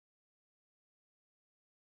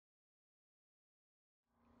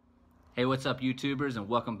Hey, what's up YouTubers, and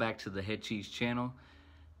welcome back to the Head Cheese channel.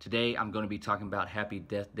 Today I'm going to be talking about Happy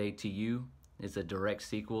Death Day to You. It's a direct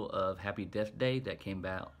sequel of Happy Death Day that came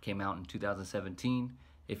out in 2017.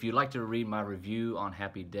 If you'd like to read my review on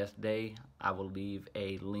Happy Death Day, I will leave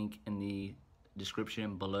a link in the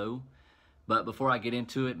description below. But before I get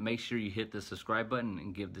into it, make sure you hit the subscribe button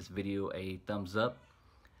and give this video a thumbs up.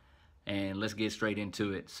 And let's get straight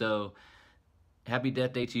into it. So, Happy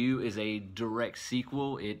Death Day to You is a direct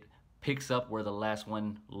sequel. It picks up where the last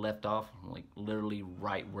one left off, like literally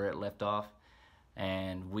right where it left off.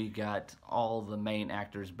 And we got all the main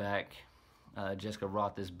actors back. Jessica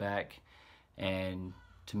Rothe is back, and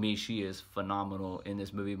to me she is phenomenal in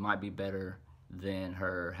this movie. Might be better than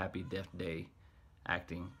her Happy Death Day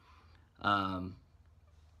acting.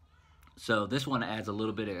 So this one adds a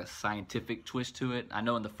little bit of a scientific twist to it. I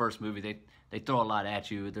know in the first movie they throw a lot at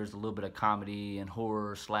you. There's a little bit of comedy and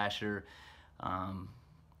horror, slasher,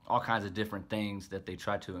 all kinds of different things that they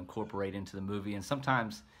try to incorporate into the movie, and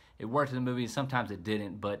sometimes it worked in the movie, sometimes it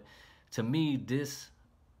didn't. But to me, this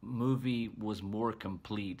movie was more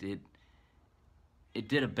complete. It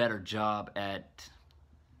did a better job at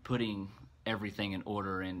putting everything in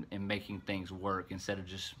order and making things work instead of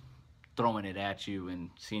just throwing it at you and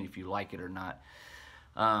seeing if you like it or not.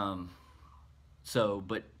 But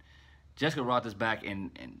Jessica Rothe is back,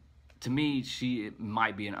 and to me, she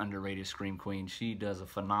might be an underrated scream queen. She does a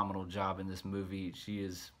phenomenal job in this movie. She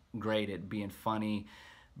is great at being funny,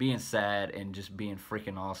 being sad, and just being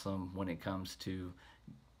freaking awesome when it comes to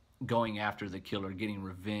going after the killer, getting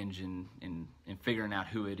revenge, and figuring out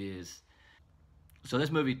who it is. So this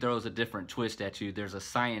movie throws a different twist at you. There's a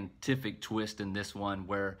scientific twist in this one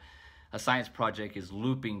where a science project is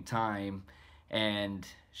looping time, and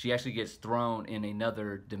she actually gets thrown in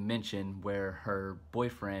another dimension where her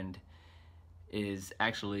boyfriend is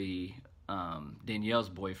actually Danielle's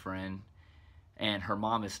boyfriend, and her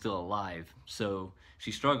mom is still alive. So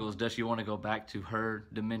she struggles. Does she want to go back to her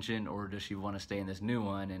dimension, or does she want to stay in this new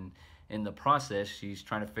one? And in the process, she's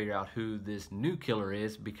trying to figure out who this new killer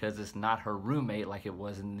is, because it's not her roommate like it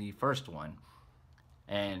was in the first one.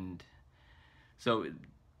 And so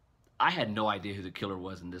I had no idea who the killer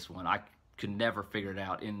was in this one. I could never figure it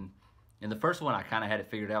out. In the first one, I kind of had it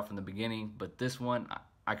figured out from the beginning, but this one,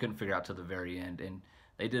 I couldn't figure out till the very end. And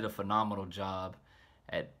they did a phenomenal job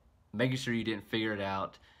at making sure you didn't figure it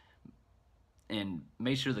out, and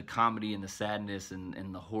made sure the comedy and the sadness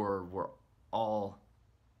and the horror were all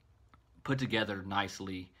put together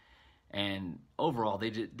nicely. And overall,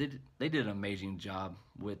 they did an amazing job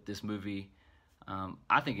with this movie.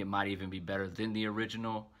 I think it might even be better than the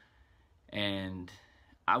original, and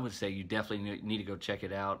I would say you definitely need to go check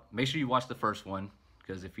it out. Make sure you watch the first one,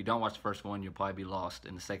 because if you don't watch the first one, you'll probably be lost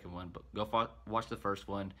in the second one. But go watch the first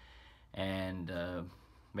one, and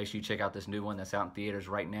make sure you check out this new one that's out in theaters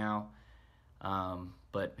right now.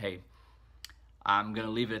 But hey, I'm gonna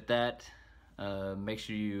leave it at that. Make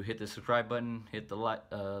sure you hit the subscribe button, hit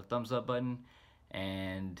the thumbs up button,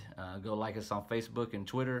 and go like us on Facebook and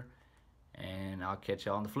Twitter. And I'll catch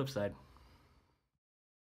y'all on the flip side.